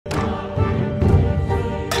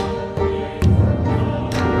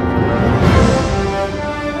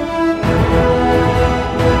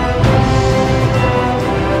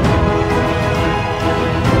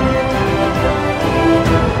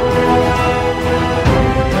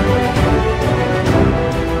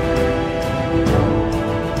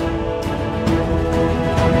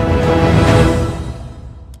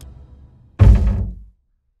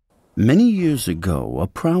years ago, a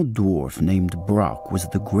proud dwarf named Brokk was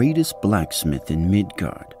the greatest blacksmith in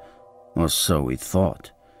Midgard, or so he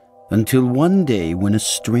thought, until one day when a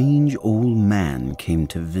strange old man came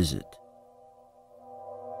to visit.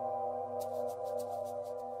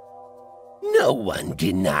 No one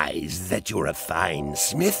denies that you're a fine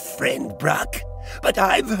smith, friend Brokk, but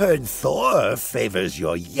I've heard Thor favors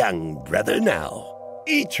your young brother now.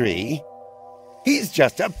 Eitri, he's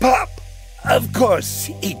just a pup. Of course,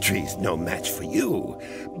 Eitre's no match for you,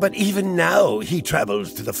 but even now he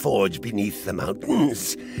travels to the forge beneath the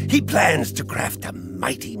mountains. He plans to craft a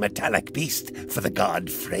mighty metallic beast for the god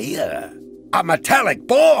Freyr. A metallic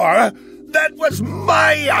boar? That was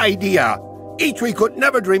my idea! Eitri could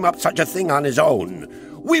never dream up such a thing on his own.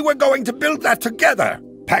 We were going to build that together.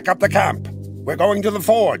 Pack up the camp. We're going to the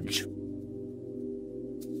forge.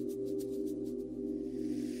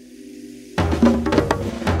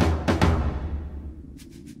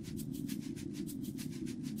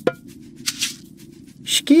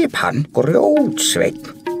 Skip hann grjótsveinn.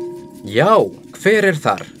 Já, hver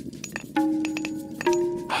þar?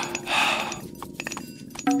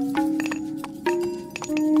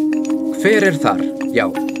 Hver þar? Já.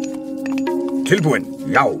 Tilbúinn,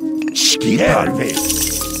 já. Skip hann við.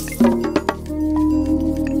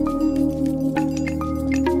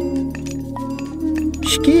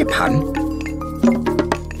 Skip hann.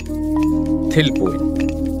 Tilbúinn.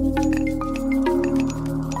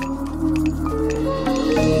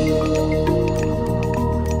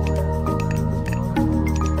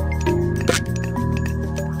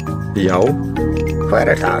 Já. Hver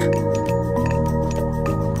þar?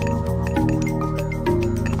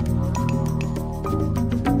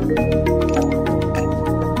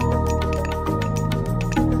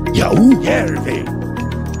 Já, hér við.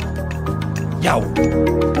 Já.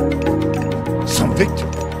 Samvitt.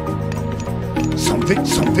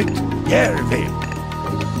 Samvitt, hér við.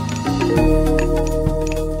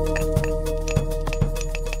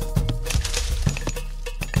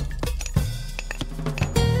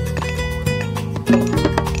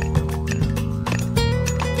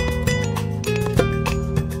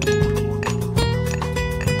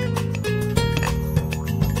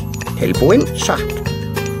 Tilbúinn, satt.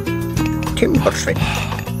 Timbursveinn.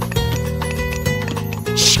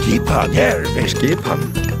 Skip hann, hér við. Skip hann.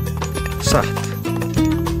 Satt.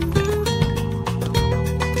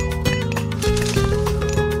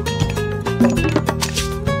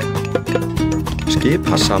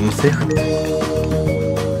 Skipa samþykkt.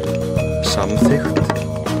 Samþykkt.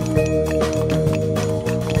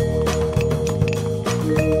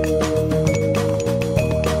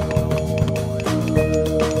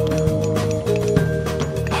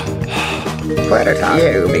 Hver það?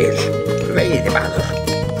 Ég vil. Veiðimaður.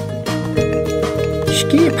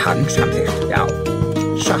 Skip hann samþykkt. Já.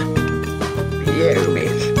 Satt. Ég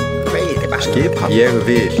vil. Veiðimaður. Skip hann. Ég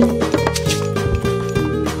vil.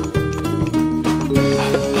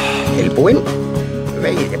 Tilbúinn.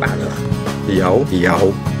 Veiðimaður. Já, já.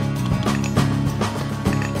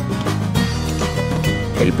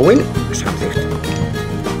 Tilbúinn. Samþykkt.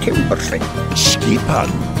 Timbursveinn. Skip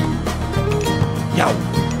hann. Já.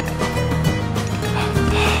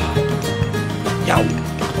 Já.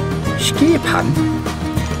 Skip hann.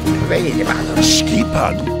 Veiðimaður. Skip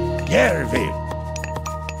hann. Ég vil.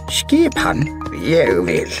 Skip hann. Ég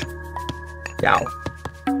vil. Já.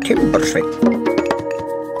 Timbursveinn.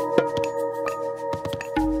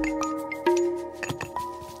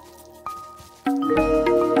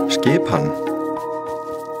 Skip hann.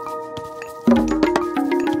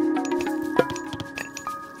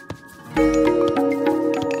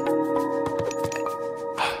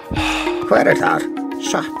 Hver þar?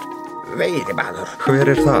 Satt. Veiðimaður. Hver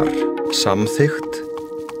þar? Samþykkt.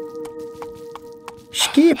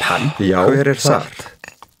 Skip hann. Já, hver satt?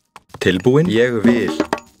 Tilbúinn. Ég vil.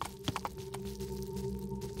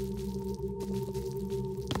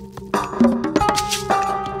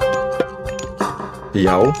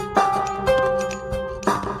 Já.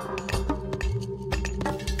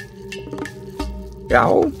 Já.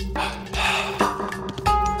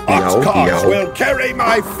 Ox carts will carry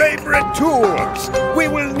my favorite tools. We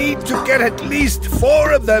will need to get at least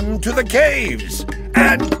 4 of them to the caves.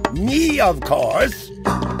 And me, of course.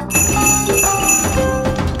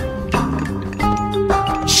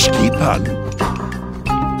 Skip han.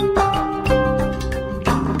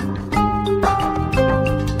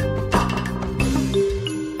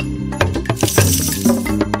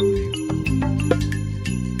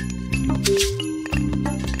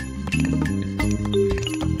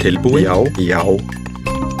 Tilbúinn? Já, já.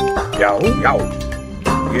 Já, já.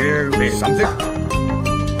 Ég vil. Samþykkt.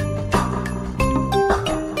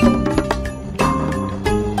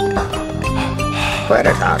 Hver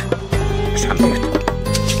þar? Samþykkt.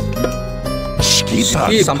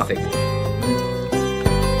 Skipan. Samþykkt.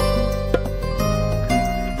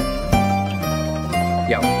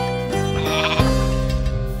 Já.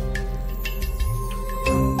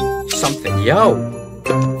 Samþykkt. Já.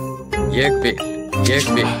 Ég vil. Ég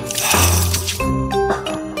vil.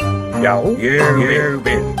 Já, ég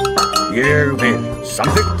vil. Ég vil.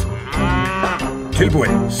 Samþykkt.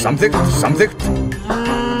 Tilbúin. Samþykkt. Samþykkt.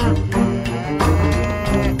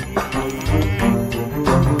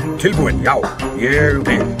 Tilbúin. Já, ég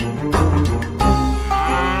vil.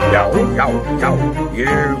 Já, já, já,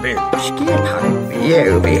 ég vil. Skipan.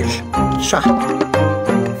 Ég vil. Satt.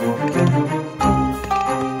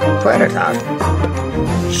 Hver þar?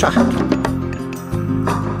 Satt.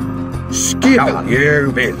 Skipan. Já,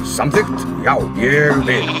 ég vil. Samþykkt. Já, ég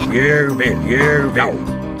vil. Ég vil. Ég vil.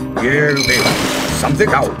 Ég vil.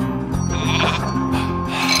 Samþykkt. Já.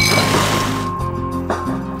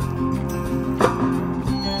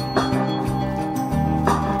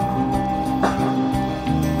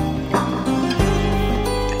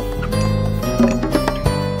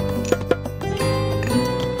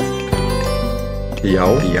 Já,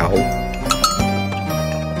 já.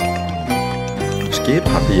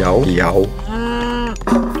 Skipan. Já, já.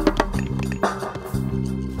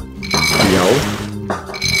 Já.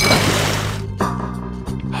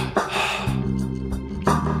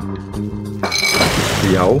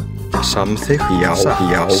 Já. Samþykkt. Já,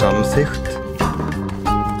 já. Samþykkt.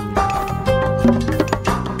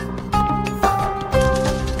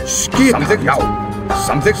 Skipan. Samþykkt. Já.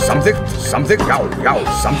 Samþykkt. Samþykkt. Samþykkt. Já, já.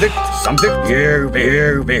 Samþykkt. Samþykkt. Ég vil.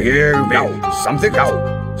 Ég vil. Ég vil. Já. Samþykkt. Já.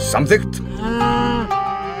 Samþykkt.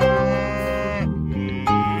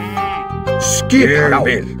 Skipan. Ég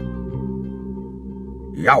vil.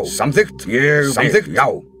 Já. Samþykkt. Ég vil. Samþykkt. Já.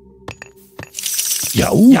 Já.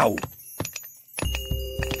 Já.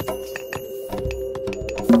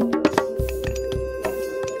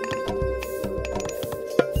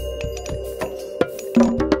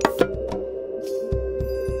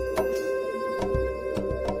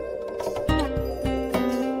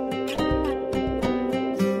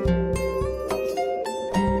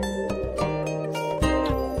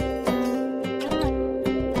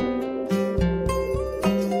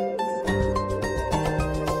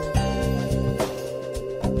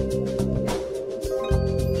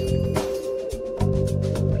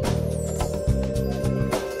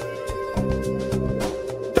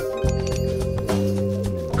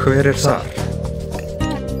 Hver þar?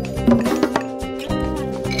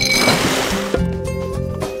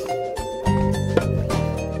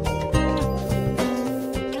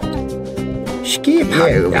 Skipan.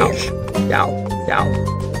 Ég vil. Já, já.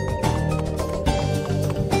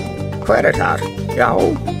 Hver þar? Já,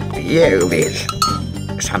 ég vil.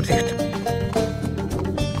 Samþykkt.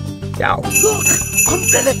 Já. Look! On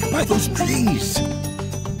relic by those trees!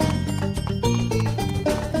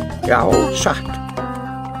 Já, satt.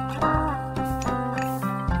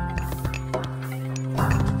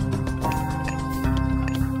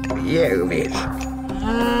 Ég vil.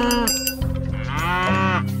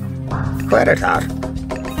 Hver þar?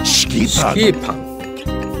 Skipan. Skipan.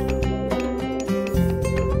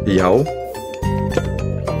 Já.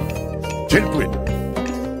 Tilbúin.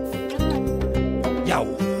 Já.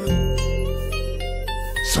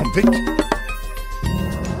 Samþykkt.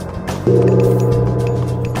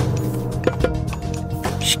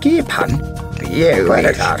 Skipan. Ég vil.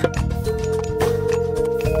 Hver þar?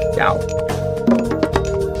 Já.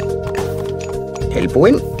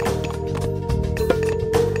 Tilbúin.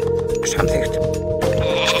 Samþykkt.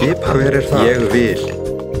 Skipan. Hver þar? Ég vil.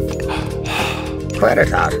 Hver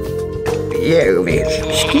þar? Ég vil.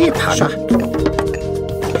 Skipan. Satt.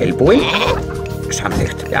 Tilbúin.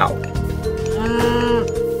 Samþykkt. Já.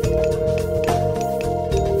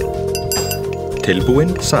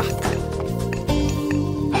 Tilbúin. Satt.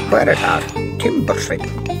 Hver þar? Timbursveinn.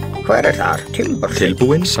 Hver þar? Timbursveinn.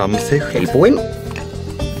 Tilbúin. Samþykkt. Tilbúin.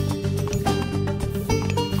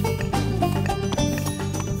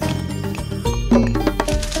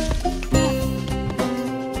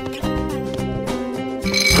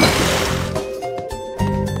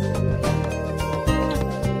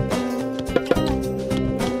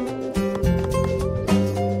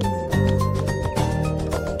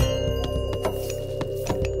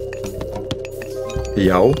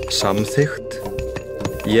 Já, samþykkt.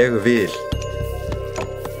 Ég vil.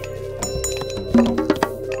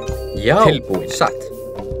 Já. Tilbúin. Satt.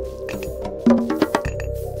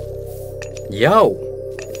 Já.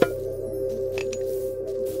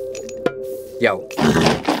 Já.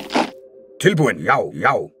 Tilbúin. Já,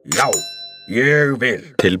 já, já. Ég vil.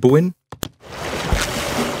 Tilbúin.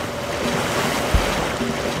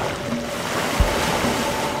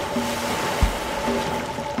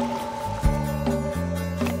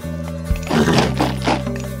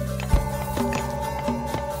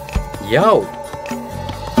 Já.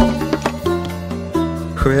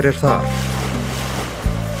 Hver þar?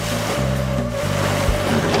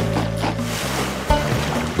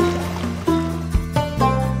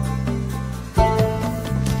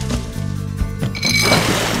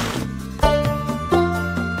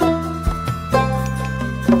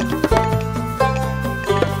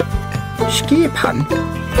 Skipan?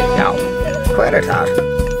 Já, hver þar?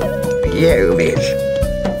 Ég vil.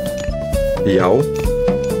 Já.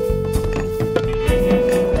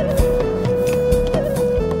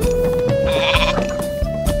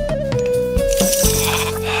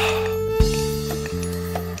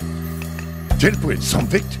 Tilbúin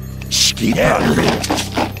samþykkt. Skipan.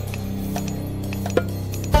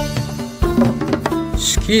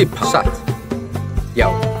 Skipan. Satt. Já.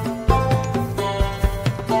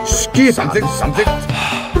 Skipan. Samþykkt.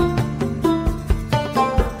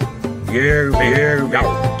 Ég vil. Já.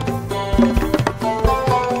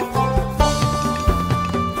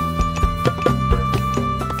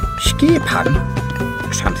 Skipan.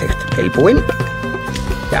 Samþykkt. Tilbúin?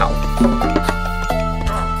 Já.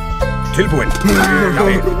 Tilbúin.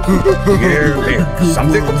 Ég vil.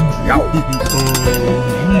 Samþykkt. Já.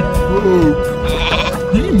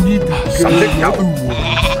 Samþykkt. Já.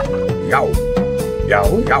 Já. Já.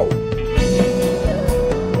 Já.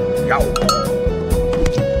 Já.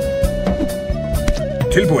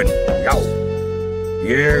 Tilbúin. Já.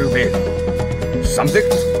 Ég vil.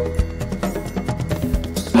 Samþykkt.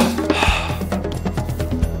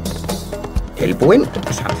 Tilbúin?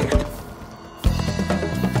 Samþykkt.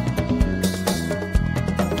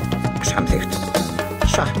 Samþykkt.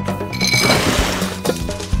 Satt.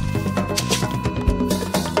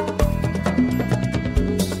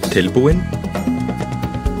 Tilbúin?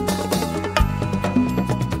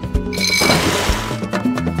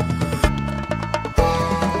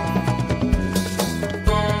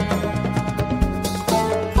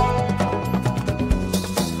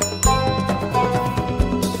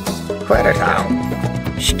 Hver það?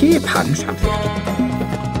 Skipan samþykkt.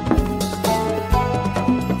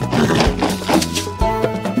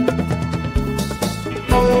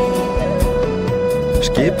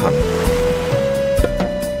 Skipan.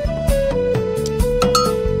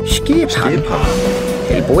 Skipan.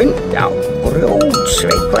 Tilbúin? Já.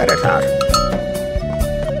 Grjótsveik, hver þar?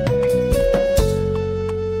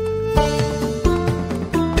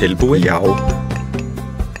 Tilbúin? Já.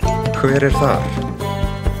 Hver þar?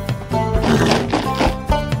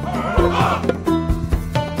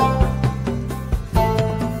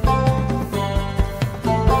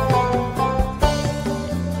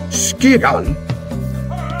 Skipan.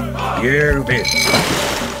 Ég vil.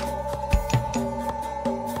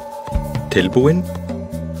 Tilbúin?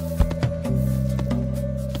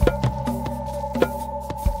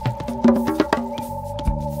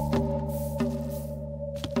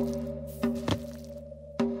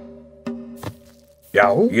 Já.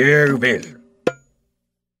 Ég vil.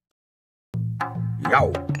 Já.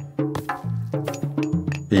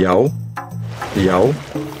 Já. Já.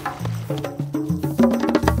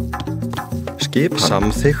 Skipan.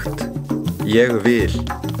 Samþykkt. Ég vil.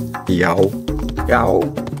 Já. Já.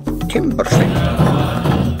 Timbersveik.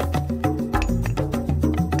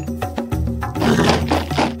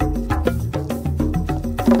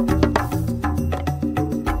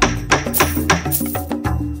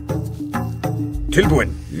 Tilbúin.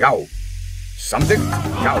 Já. Samþykkt.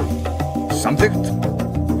 Já. Samþykkt.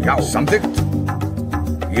 Já. Samþykkt.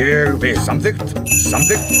 Ég vil. Samþykkt.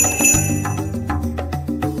 Samþykkt.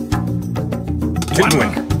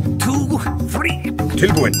 Tilbúin. 2, 3.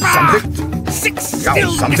 Tilbúin. Samþykkt. 6. Já.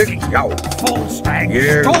 Samþykkt. Já. Full stag.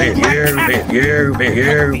 Ég vil. Ég vil. Ég vil.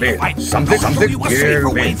 Ég vil. Samþykkt. Samþykkt.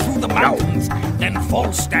 Ég vil. Já. Then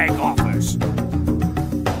full stag offers.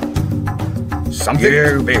 Samþykkt.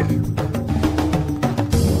 Ég vil.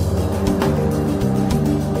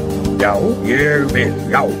 Já. Ég vil.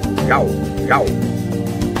 Já. Já. Já.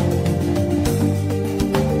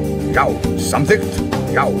 Já. Samþykkt.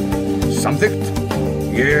 Já. Samþykkt.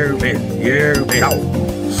 Ég vil. Ég vil. Já.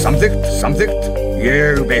 Samþykkt. Samþykkt.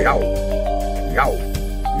 Ég vil. Já. Já.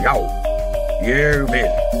 Já. Ég vil.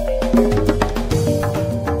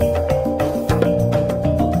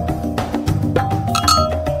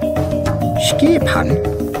 Skipan.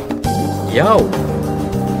 Já.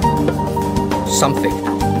 Samþykkt.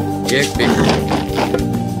 Ég vil.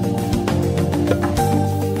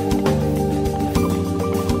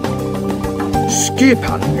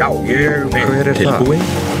 Skipan. Já. Ég vil. Hver tilbúin?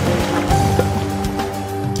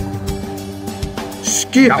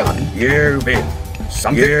 Skipan. Ég vil.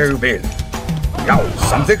 Samþykkt. Ég vil. Já.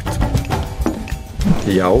 Samþykkt.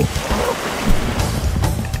 Já.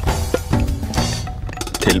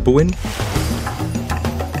 Tilbúin.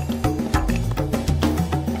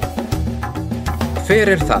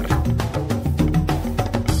 Hver þar?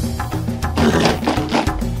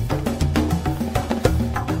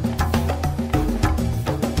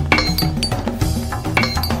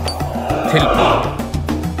 Tilbúin.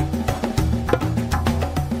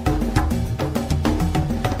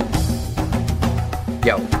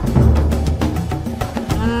 Já.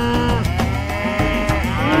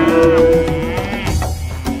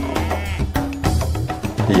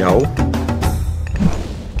 Já.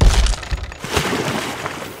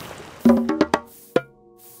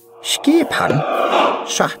 Skipan.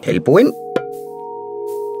 Satt tilbúin.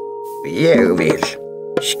 Ég vil.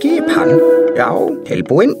 Skipan. Já,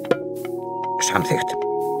 tilbúin. Samþykkt.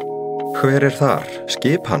 Hver þar?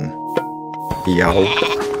 Skipan. Já.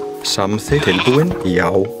 Samþykkt. Tilbúin. Já.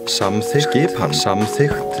 Samþykkt. Skipan.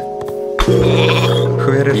 Samþykkt.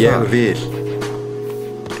 Hver þar? Ég vil.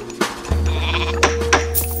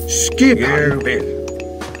 Skipan. Ég vil.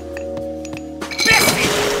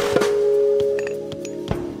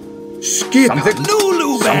 Skipan. Samþykkt.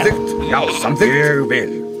 Samþykkt. Já, samþykkt. Ég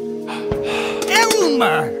vil.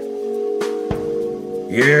 Elmer!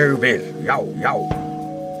 Ég vil. Já, já.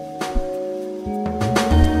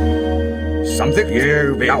 Samþykkt.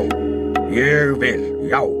 Ég vil. Já. Ég vil.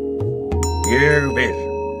 Já. Ég vil.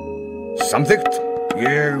 Samþykkt.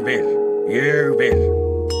 Ég vil. Ég vil.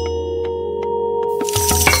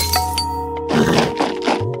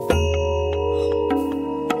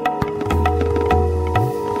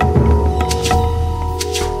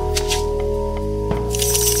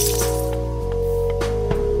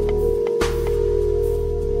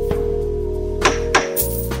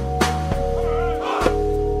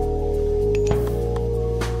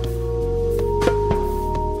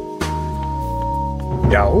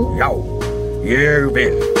 Já, já. Ég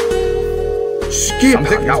vil. Skipan.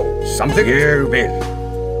 Samþykkt. Já, samþykkt. Ég vil.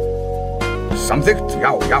 Samþykkt.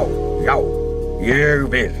 Já, já, já. Ég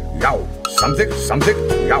vil. Já. Samþykkt,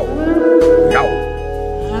 samþykkt. Já. Já.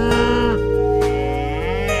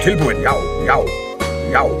 Tilbúin. Já, já,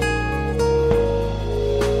 já.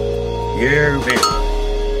 Ég vil.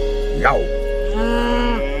 Já.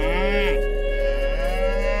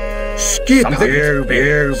 Skipan. Samþykkt. Ég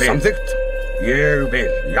vil. Samþykkt. Ég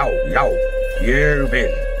vil. Já, já. Ég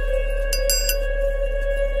vil.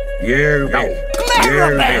 Ég vil.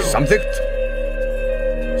 Ég vil. Samþykkt.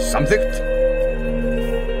 Samþykkt.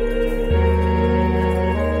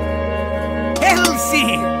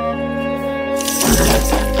 Elsie!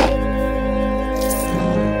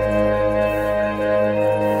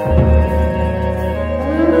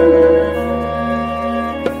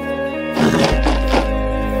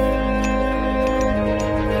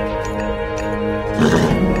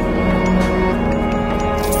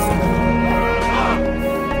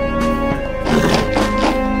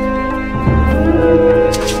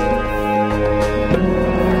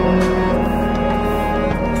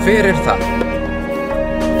 Hver þar?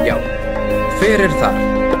 Já. Hver þar?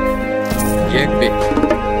 Ég vil.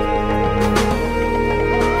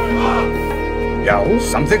 Já,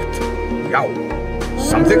 samþykkt. Já.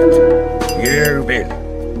 Samþykkt. Ég vil.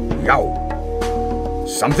 Já.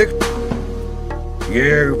 Samþykkt.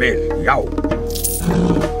 Ég vil. Já.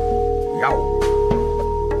 Já.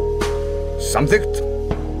 Samþykkt.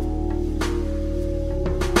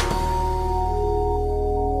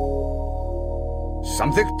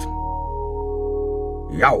 Samþykkt.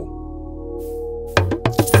 Já.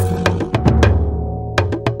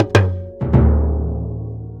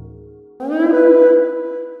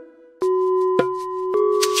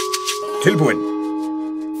 Tilbúin.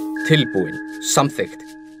 Tilbúin. Samþykkt.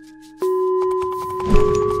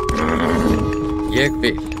 Ég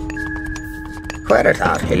vil. Hver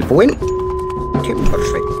það? Tilbúin.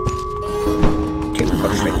 Timbursveinn.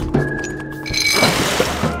 Timbursveinn.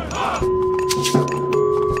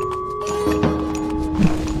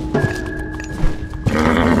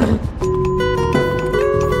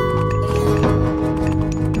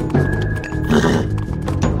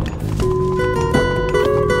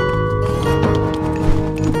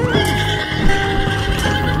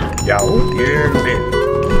 Já, ég vil.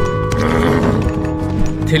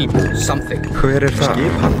 Tilbúin. Samþykkt. Hver það?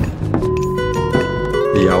 Skipan.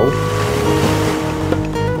 Já.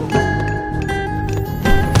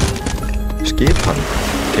 Skipan.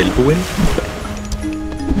 Tilbúin.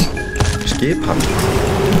 Skipan.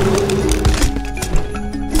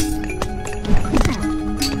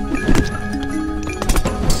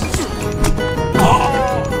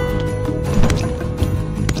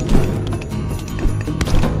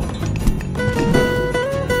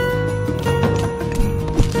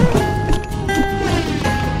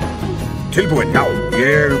 Tilbúin, já,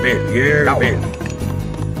 ég vil, já.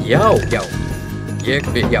 Já, já.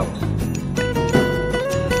 Ég vil, já.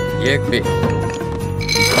 Ég vil.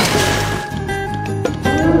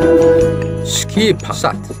 Skipan.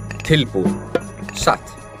 Satt. Tilbúin.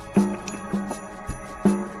 Satt.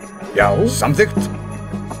 Já, samþykkt.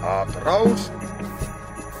 Að ráð.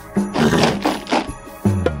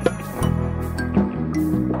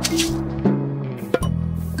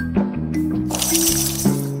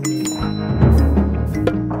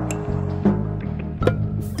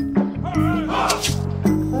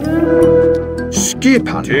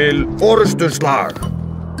 Skipan til orustuslag.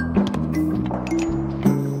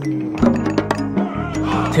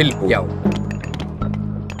 Tilbúin. Já.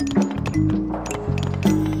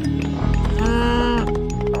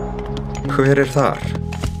 Hver þar?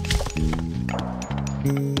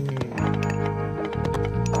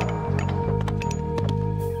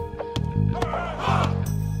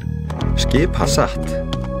 Skipan. Satt.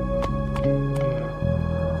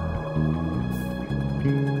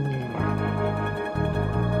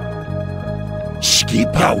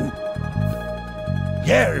 Skipan.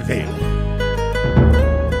 Ég vil.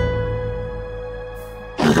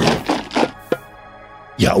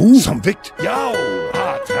 Já, samþykkt. Já,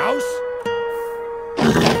 að ráð.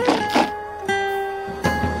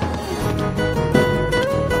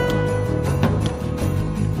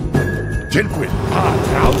 Tilbúin, að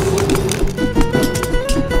ráð.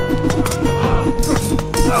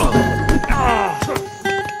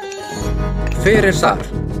 Hver þar?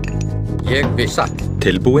 Ég vil. Satt.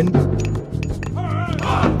 Tilbúin.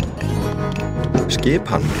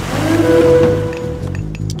 Skipan.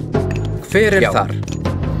 Hver þar?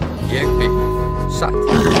 Ég vil. Satt.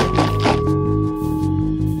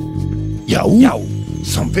 Já, já,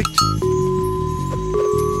 samþykkt.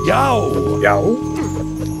 Já, Já,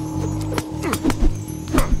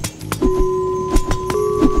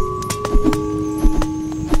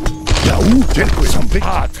 já, tilbúin, samþykkt.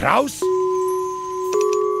 Að ráð.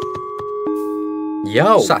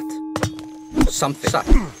 Já. Satt. Samþykkt. Satt.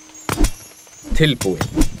 Tilbúin.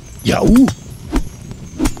 Já.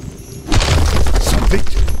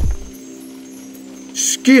 Samþykkt.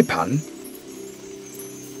 skipan.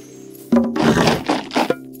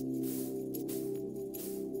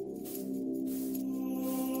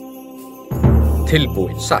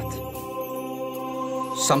 Tilbúin, satt.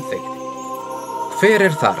 Samþykkt.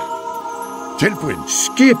 Hver þar? Tilbúin.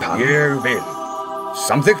 Skipan. Ég vil.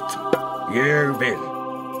 Samþykkt. Ég vil.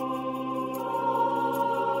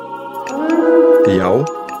 Já.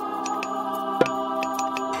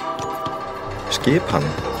 Skipan.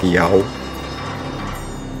 Já.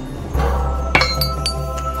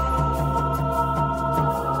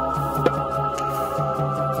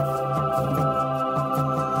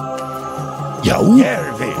 Já.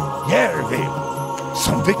 Ég vil.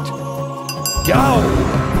 Samþykkt. Já.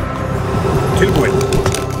 Tilbúin.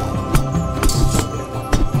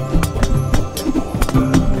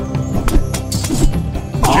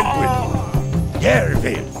 Tilbúin. Ég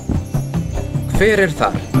vil. Hver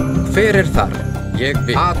þar? Hver þar? Ég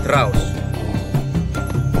vil. Atrás.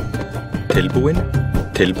 Tilbúin.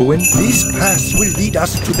 Tilbúin. This path will lead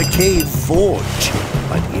us to the cave forge.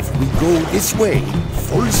 But if we go this way,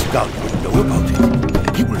 Volstad will know about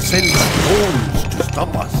it. He will send storms to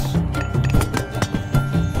stop us.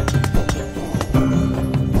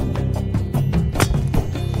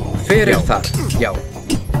 Hver þar? Já.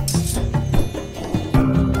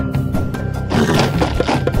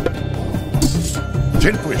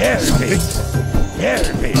 Tilbúin. Ég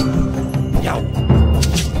vil. Já.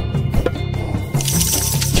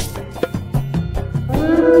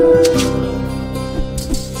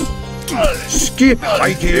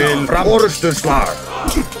 Skipan. Til orrustuslag.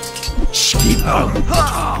 Skipan.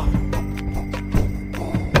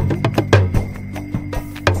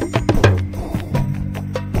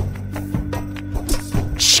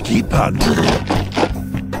 Skipan.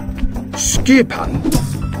 Skipan.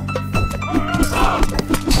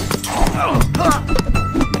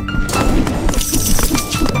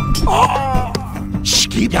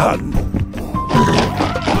 Skipan.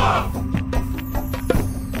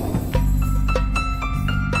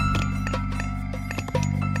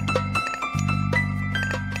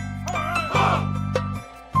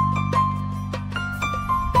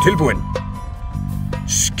 Tilbúin.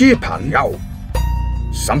 Skipan. Já.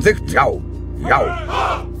 Samþykkt. Já. Já.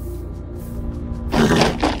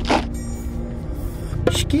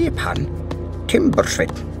 Skipan. Timbursveinn.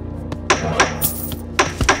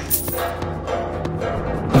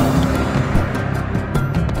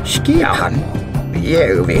 Skipan.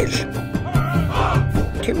 Ég vil.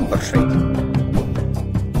 Timbursveinn.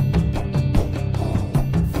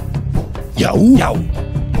 Já. Já.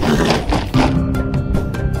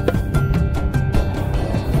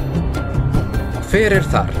 Hver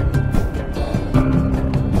þar?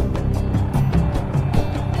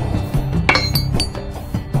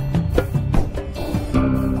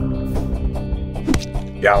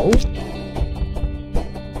 Já.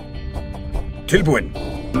 Tilbúin.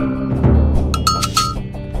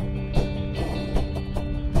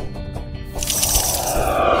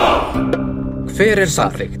 Hver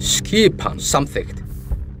samþykkt? Skipan samþykkt.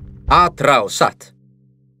 Atrá satt.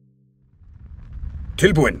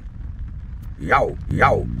 Tilbúin. Já,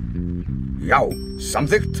 já. Já,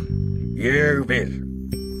 samþykkt. Ég vil.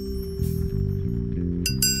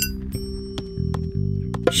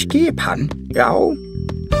 Skipan, já.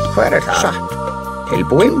 Hver það? Satt.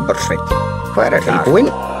 Tilbúin. Timbursveit. Hver það? Tilbúin.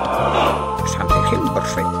 Samþykkt.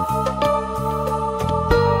 Timbursveit.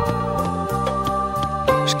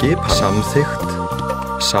 Skip samþykkt.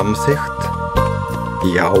 Samþykkt.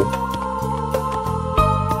 Já.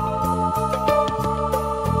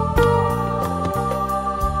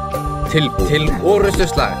 Til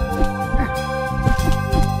orustuslag.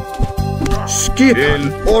 Skip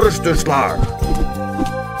til orustuslag.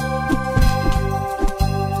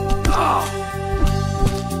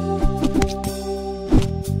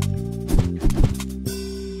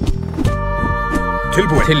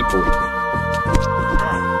 Tilbúin.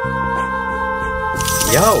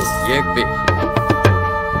 Já, ég vil.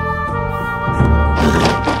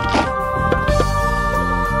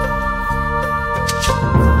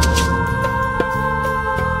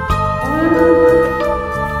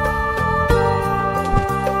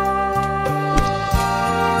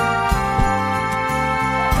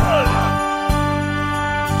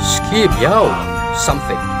 Skip, já,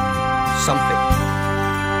 samþykkt.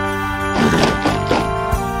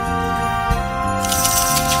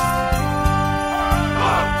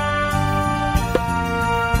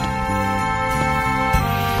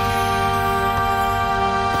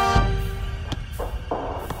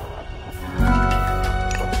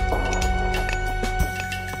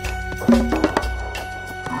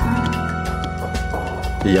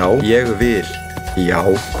 Já, ég vil. Já.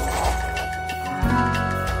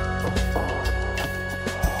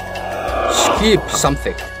 Skip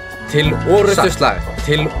samþykkt. Til orustuslag.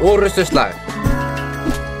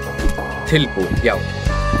 Tilbúin, já.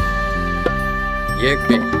 Ég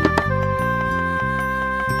vil.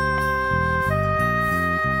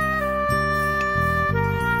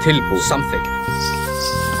 Tilbúin, samþykkt.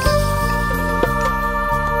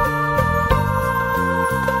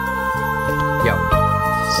 Já.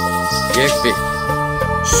 Ég vil.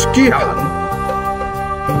 Skipan.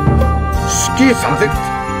 Skip samþykkt.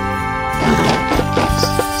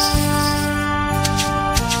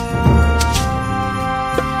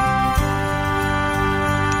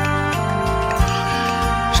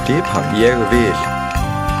 Skipan, ég vil.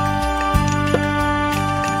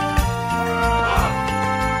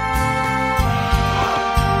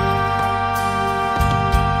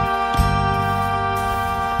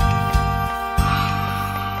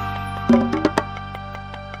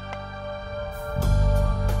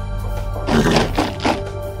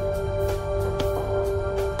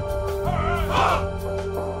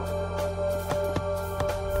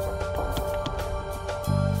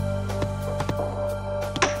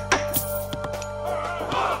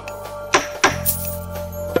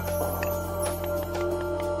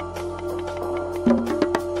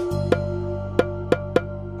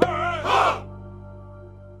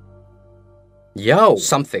 Já,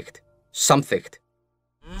 samþykkt.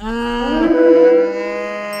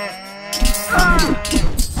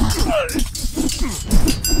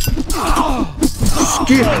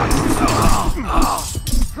 Skipan.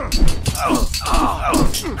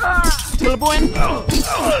 Tilbúin.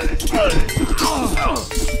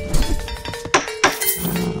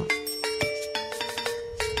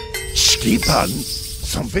 Skipan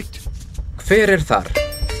samþykkt. Hver þar?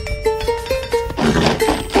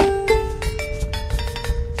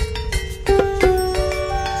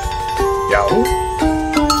 Já.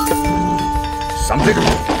 Samþykkt.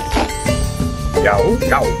 Já.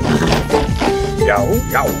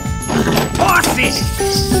 Horses!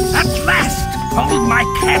 At last! Hold my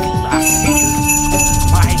cattle, I see you.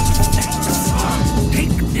 My thanks.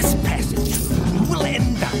 Take this passage. You will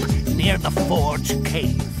end up near the Forge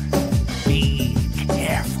Cave. Be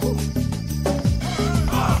careful.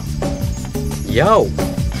 Já.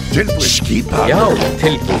 Tilbúin. Skipan. Já,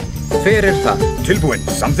 tilbúin. Hver þar? Tilbúin.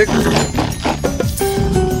 Samþykkt.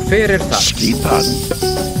 Hver þar? Skipan.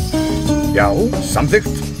 Já.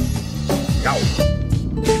 Samþykkt. Já.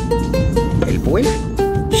 Tilbúin.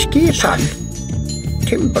 Skipan.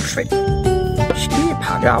 Timbursveit.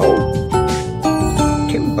 Skipan. Já.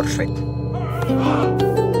 Timbursveit.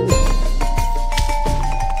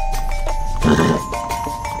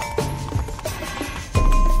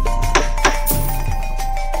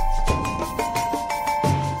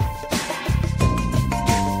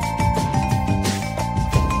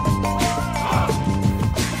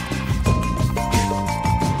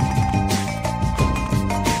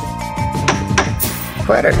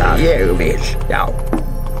 Hver það? Ég vil, já.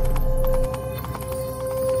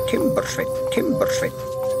 Timbursveit, timbursveit.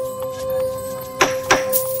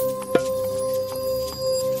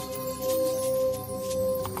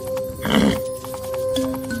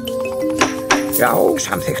 Já,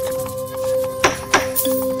 samþykkt.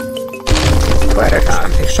 Hver það?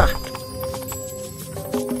 Samþykkt satt.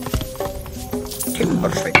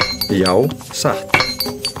 Timbursveit. Já, satt.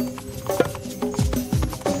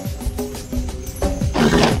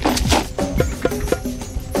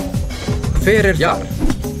 Hver þar?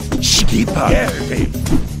 Skipan. Ég vil.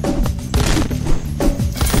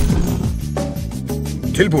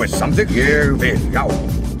 Tilbúið samþykkt. Ég vil, já.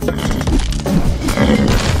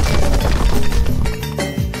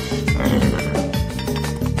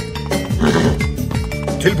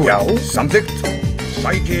 Tilbúið. Já, samþykkt.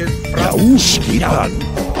 Sækið frá. Já, skipan.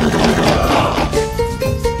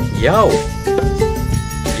 Já.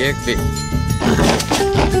 Ég vil.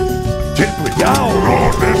 Tilbúið. Já.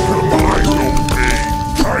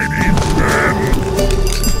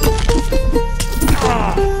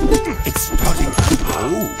 It's starting to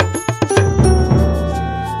blow.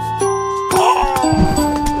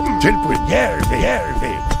 Tilbúið. Ég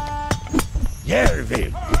vil. Ég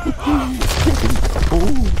vil.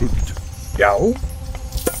 Já.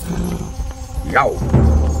 Já.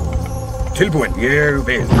 Tilbúin, ég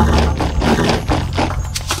vil.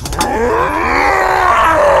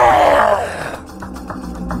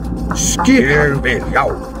 Skip. Ég vil, já.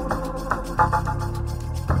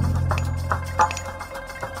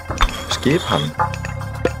 Skip hann.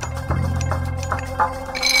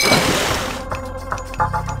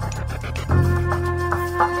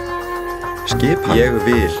 Skip ég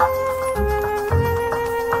vil.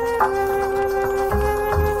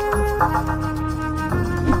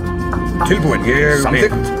 Tilbúin, ég vil.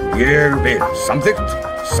 Samþykkt, ég vil. Samþykkt,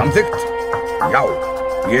 samþykkt, já.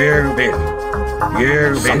 Ég vil.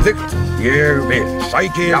 Ég vil. Samþykkt, ég vil.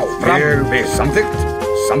 Sækið, já, fram. Ég vil. Samþykkt,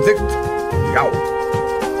 samþykkt, já.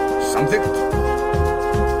 Samþykkt.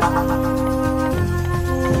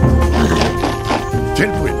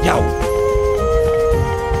 Tilbúin, já.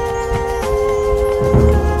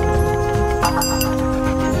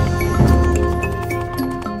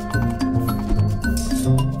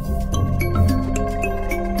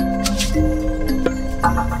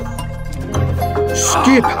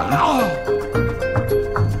 Skip hann.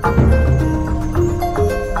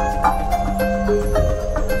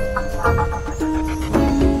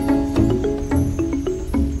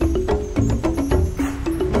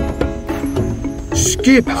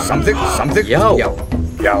 Skip hann. Samþykkt, samþykkt. Já. Já.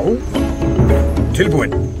 Já.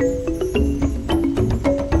 Tilbúin.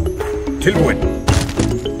 Tilbúin.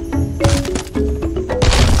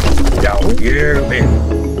 Já, ég vil.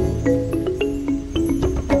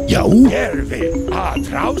 Já. Ég vil.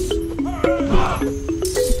 Atrás.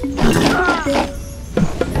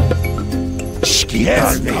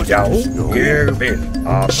 Skipan. Já, ég vil.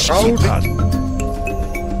 Atrás.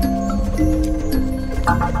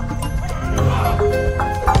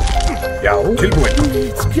 Já, tilbúin.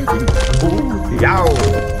 Já.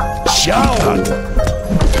 Skipan.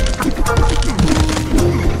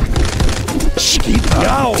 Skipan.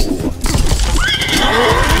 Já.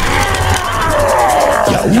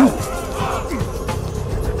 Já. Já.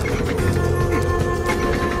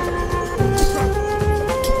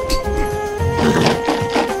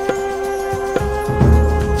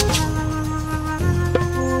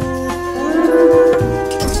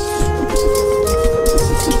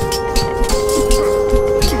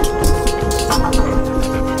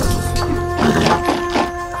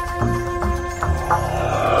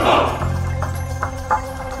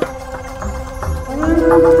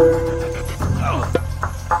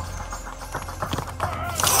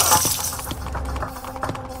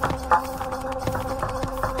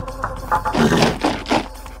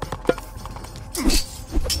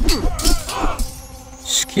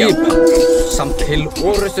 Skip samt til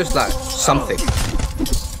orrustuslag samþykkt.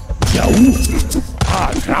 Já.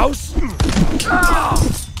 Atrás.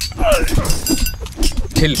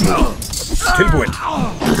 Tilbúin. Tilbúin.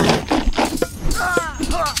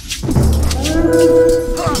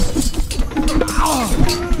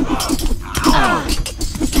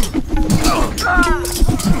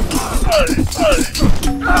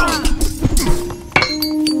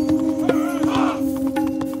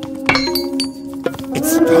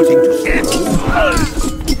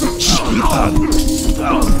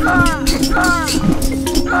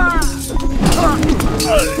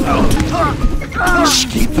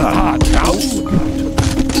 Skipa trá.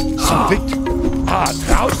 Samþykkt.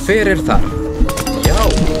 Trá. Hver er þar? Já.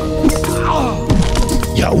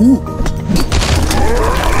 Já.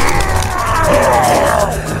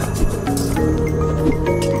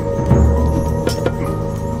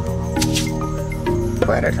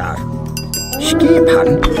 Hver er þar? Skipan.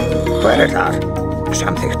 Hver er þar?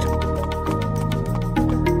 Samþykkt.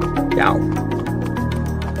 Já.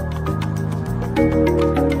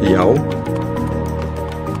 Já.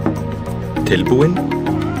 Tilbúin?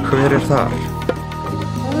 Hver er þar?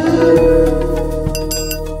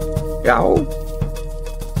 Já.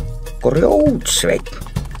 Grjótsveinn.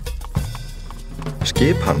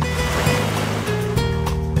 Skipan.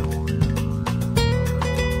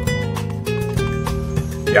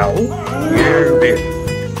 Já, ég vil.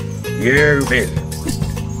 Ég vil.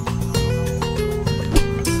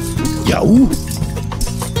 Já.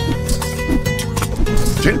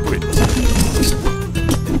 Tilbúin.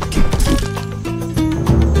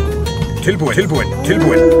 Tilbúin, tilbúin,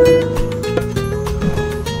 tilbúin.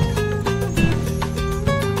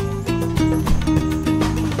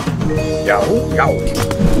 Já, já.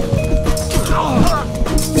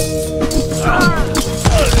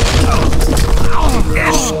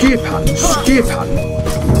 Skipan, skipan.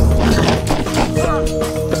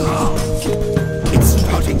 It's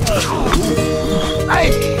starting to.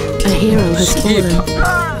 A hero has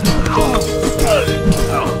fallen.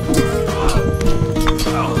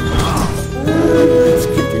 It's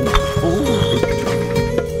getting cold.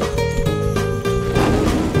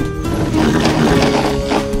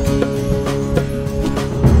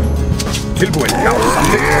 Tilbúin, já,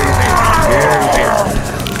 samþykkt. Ég vil.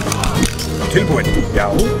 Tilbúin, já.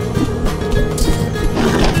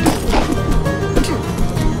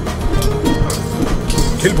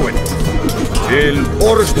 Tilbúin. Til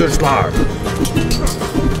orrustuslag.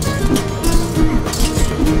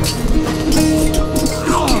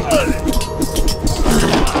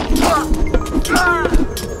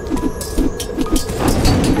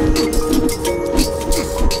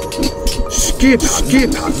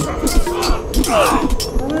 Skipan.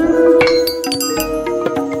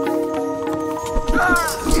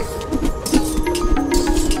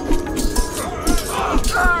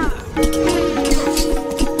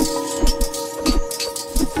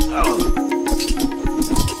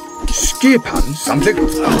 Skipan,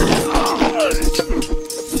 samþykkt.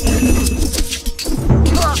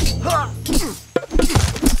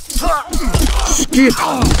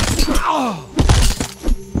 Skipan.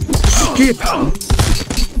 Skipan.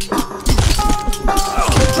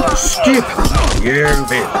 Skipan. Ég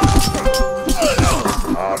vil.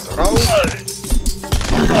 Trá.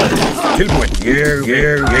 Tilbúin. Ég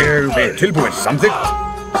vil. Tilbúin. Samþykkt.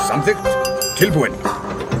 Samþykkt. Tilbúin.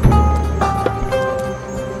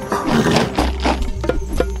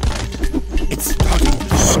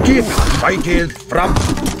 Skipan. Sækið fram.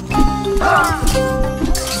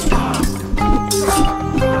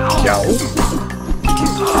 Já.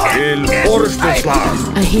 Til orrustuslag.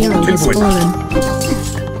 A hero has Tilbúin. fallen.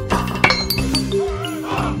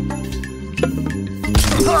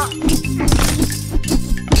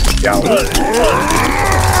 Já.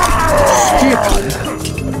 Skipan.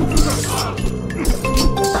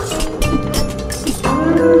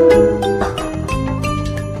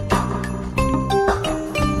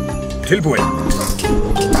 Tilbúin.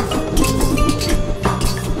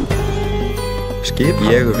 Skip.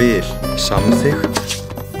 Ég vil. Samþykkt.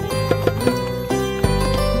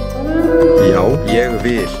 Já, ég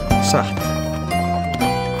vil. Satt.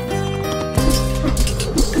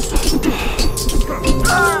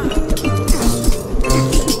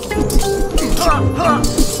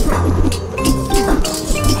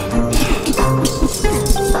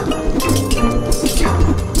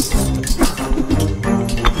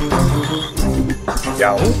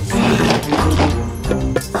 Já.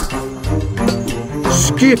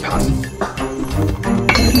 Skipan.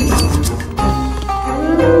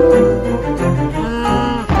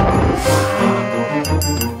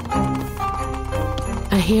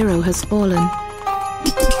 A hero has fallen.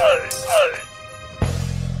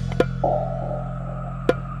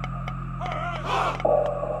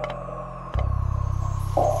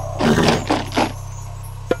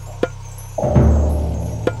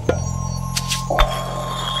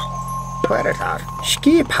 Hver er þar?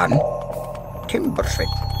 Skipan. Timbursveinn.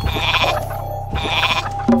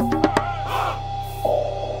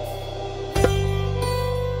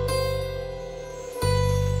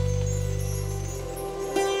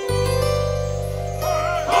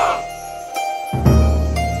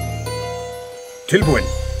 Tilbúin.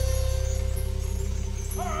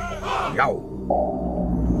 Já.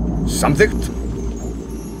 Samþykkt.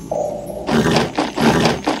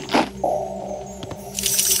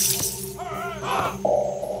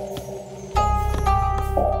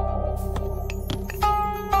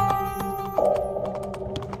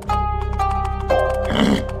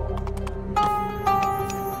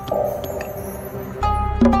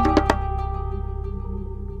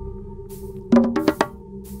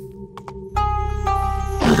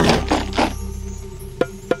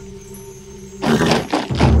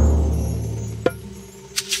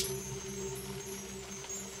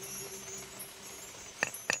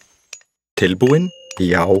 Tilbúin?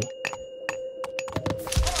 Já.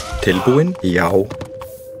 Tilbúin? Já.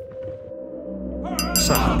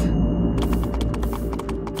 Satt.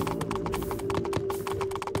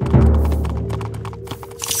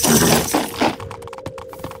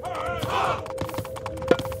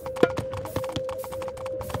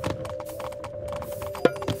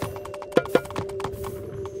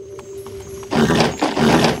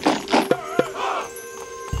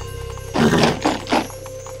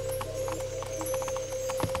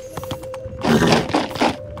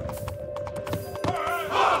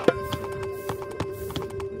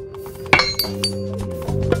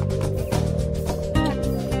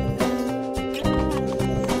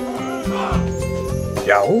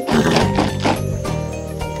 Já.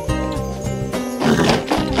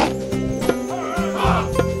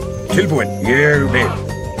 Tilbúin. Ég vil.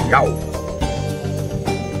 Já.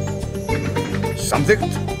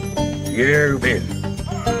 Samþykkt. Ég vil.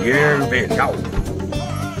 Ég vil. Já.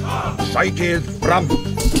 Sækið fram.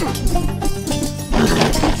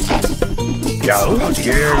 Já.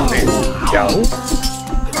 Ég vil. Já.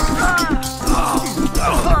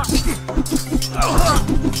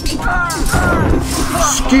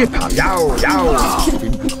 Skipan. Já, já.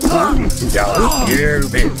 Já,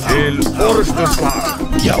 ég vil til orrustuslag.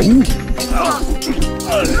 Já.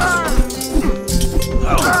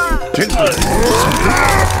 Tilbúin.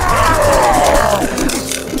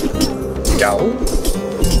 Já.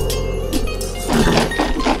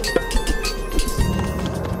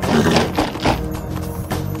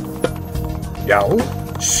 Já.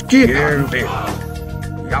 Skipan. Ég vil.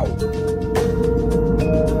 Já.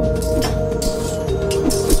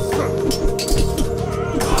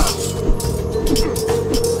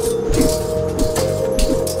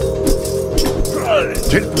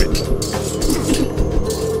 Tilbúin.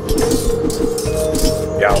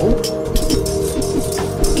 Já.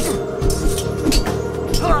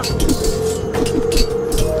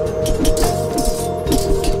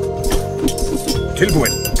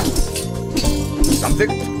 Tilbúin.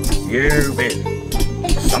 Samþykkt. Ég vil.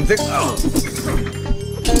 Samþykkt.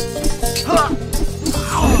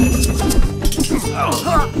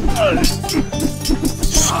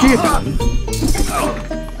 Skipan.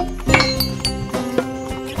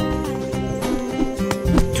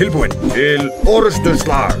 Tilbúin til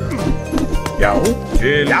orrustuslag. Já,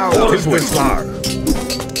 til orrustuslag.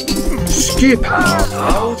 Skipan.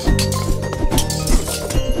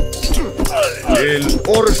 Til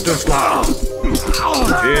orrustuslag.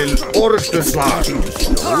 Til orrustuslag.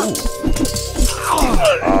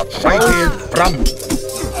 Sækið fram.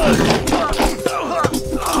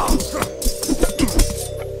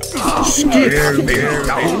 Skipan.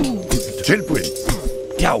 Tilbúin.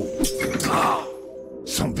 Já.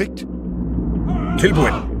 Samþykkt.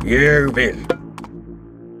 Tilbúin. Ég vil.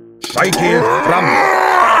 Sækið fram.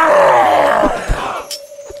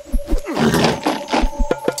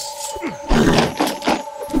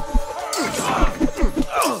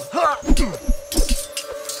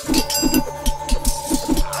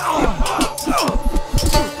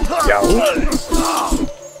 Já.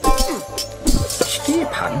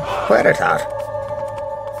 Skipan? Hver þar?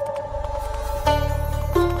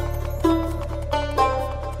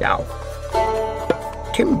 Já.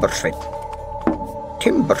 Timbursveinn.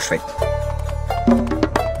 Timbursveinn.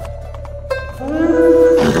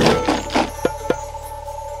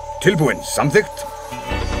 Tilbúin. Samþykkt.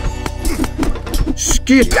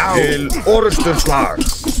 Skipan til orrustuslag.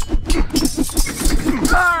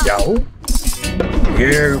 Já.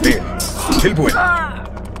 Ég vil. Tilbúin.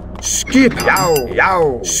 Skipan. Já.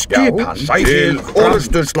 Skipan til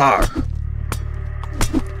orrustuslag.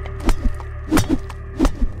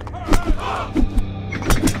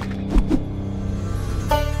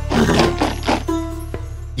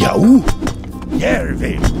 Já. Ég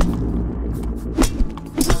vil.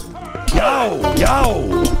 Já, já.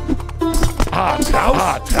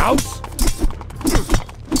 Atrás.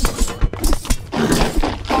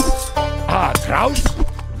 Atrás.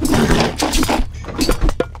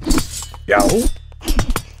 Já.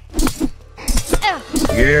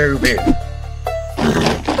 Ég Ég vil.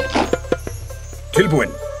 Tilbúinn.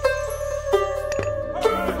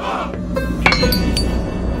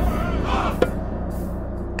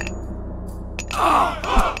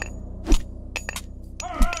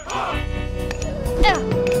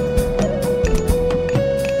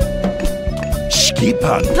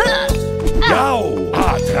 Skipan. Já.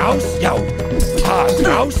 Atrás. Já.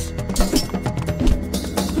 Atrás.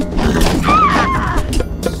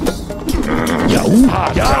 Já.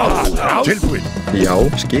 Atrás. Tilbúinn. Já,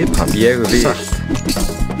 skipan. Ég vil. Satt.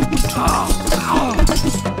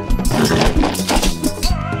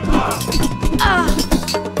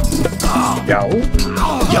 Já.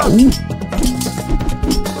 Já.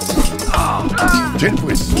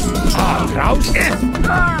 Tilbúinn. Atrás.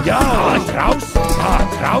 Já. Atrás.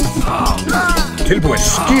 Atrás. Tilbúinn.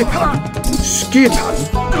 Skipan. Skipan.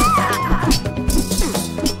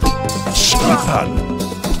 Skipan.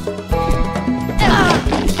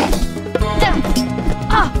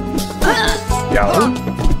 Já.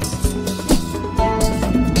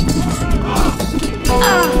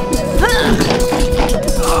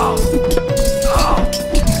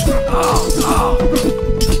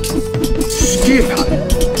 Skipan.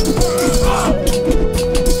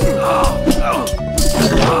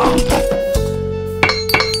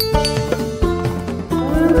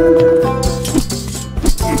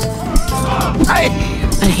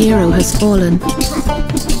 A hero has fallen.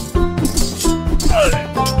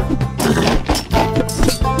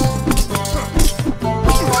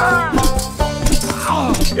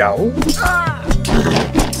 Já.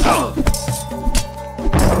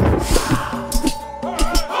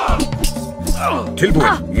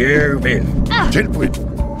 Tilbúinn. Ég vil. Tilbúinn.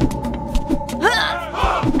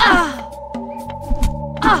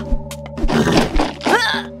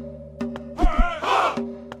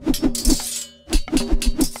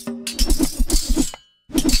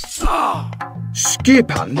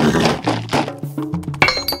 Skipan.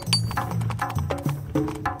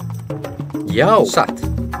 Já. Satt.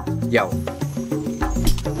 Já.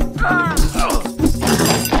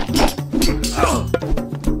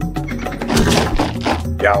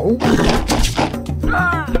 Já.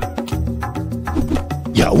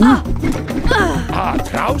 Já.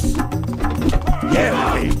 Atrás. Ég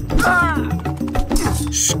vil.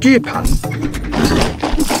 Skipan.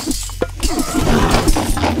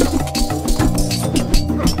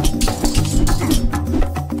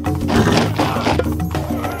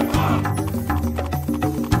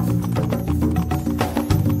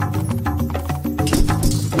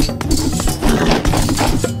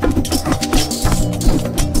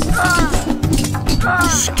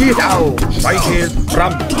 Skipan. Sækið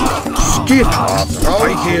fram. Skipan.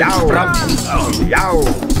 Sækið fram. Já.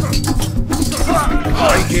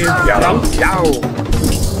 Sækið fram. Já.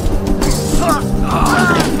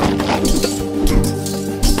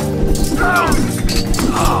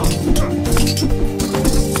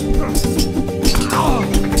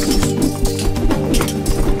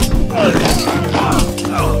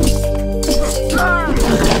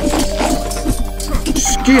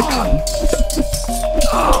 Skipan.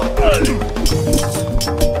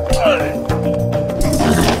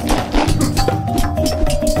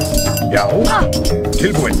 Já.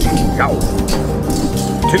 Tilbúinn. Já.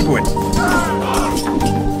 Tilbúinn.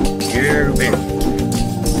 Ég vil.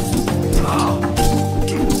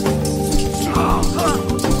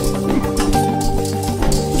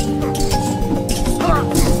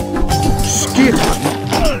 Skipan.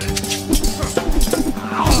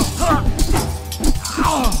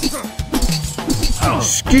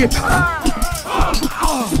 Skipan.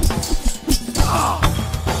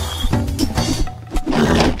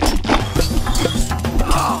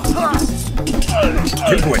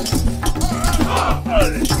 Tilbúinn.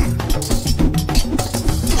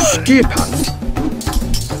 Skipan.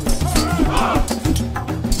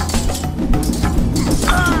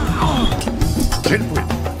 Tilbúinn.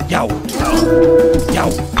 Já. Já.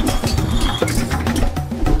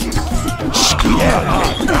 Skipan.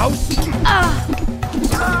 Atrás.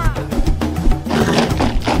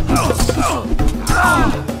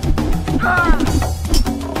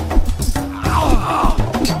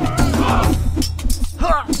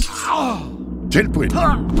 Tilbúinn.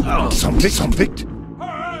 Samþykkt.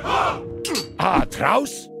 Atrás.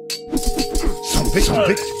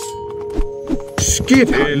 Samþykkt.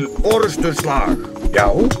 Skipan. Til orrustuslag. Já.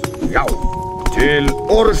 Já. Til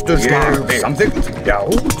orrustuslag. Ég vil. Samþykkt. Já.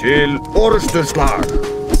 Til orrustuslag.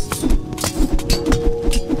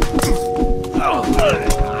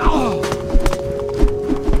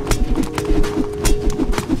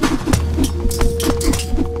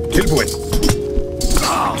 Tilbúinn.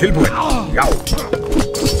 Tilbúinn. Já.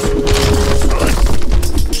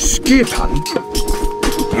 Skipan.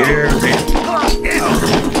 Ég vil.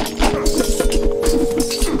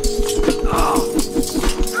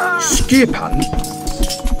 Skipan.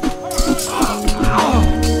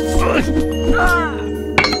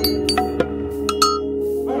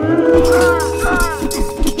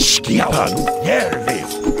 Skipan, ég vil.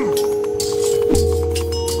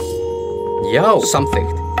 Já,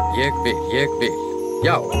 samþykkt. Ég vil.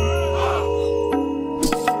 Já.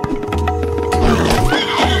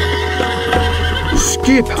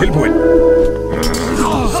 Skipan. Tilbúin.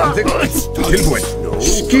 Samþykkt. Tilbúin.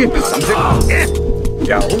 Skipan. Samþykkt.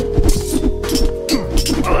 Já.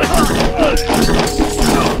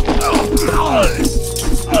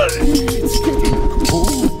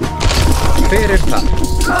 Hver það?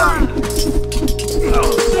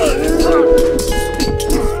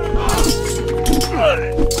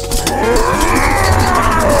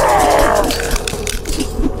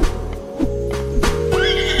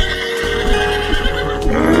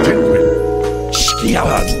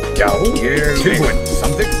 Skipan. Já, ég tilbúin.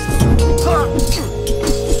 Samþykkt.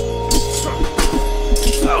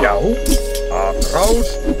 Já. Að rás.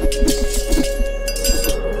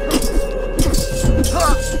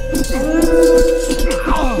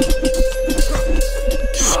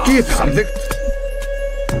 Skip. Samþykkt.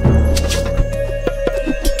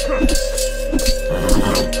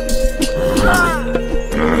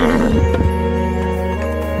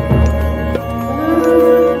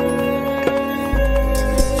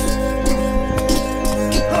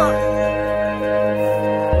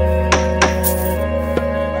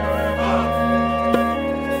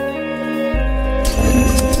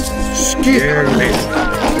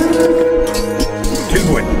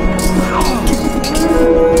 Tilbúin.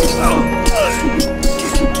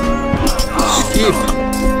 Skip.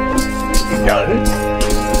 Já.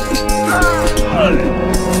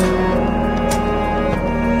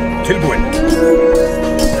 Tilbúin.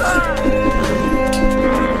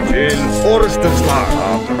 Til forustuslag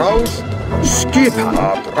að rás. Skipan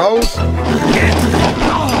að rás.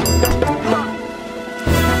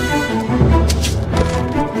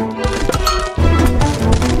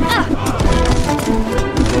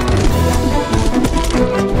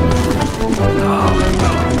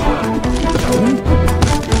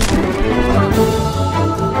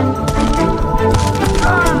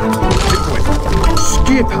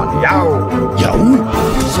 Skipan, já. Já.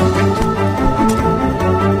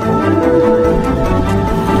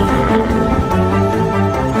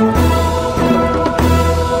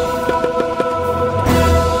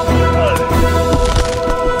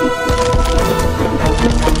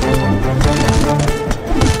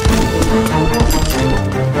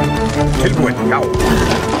 Tilbúin, já.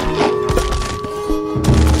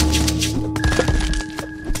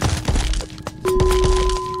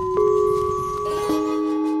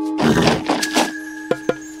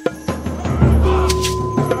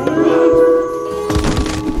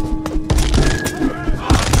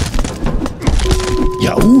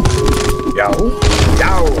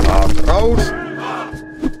 Að rás.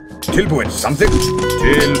 Tilbúin, samþykkt.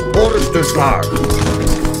 Til forustuslag.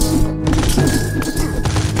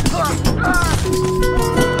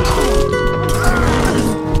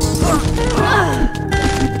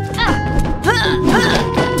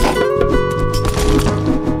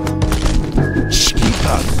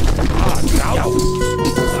 Skipan. Já.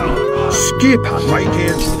 Skipan.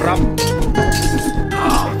 Rækið fram.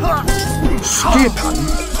 Skipan.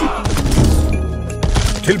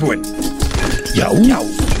 Tilbúin. Já.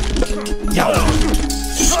 Já.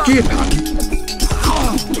 Skipan.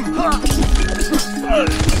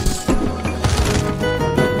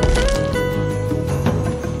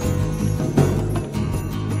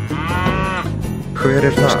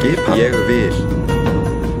 Hver það? Skipan. Ég vil.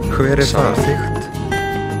 Hver það? Samþykkt.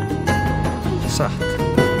 Satt.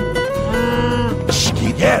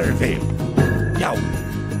 Ég vil. Já.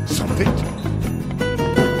 Samþykkt.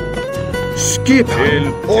 Skipan. Til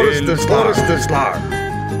forustuslag.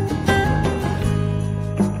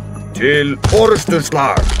 Til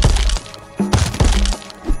forustuslag.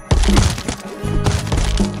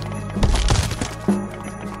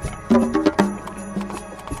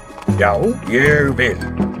 Já, ég vil.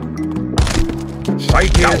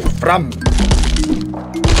 Sækið fram.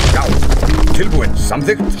 Já, tilbúin.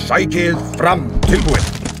 Samþykkt. Sækið fram. Tilbúin.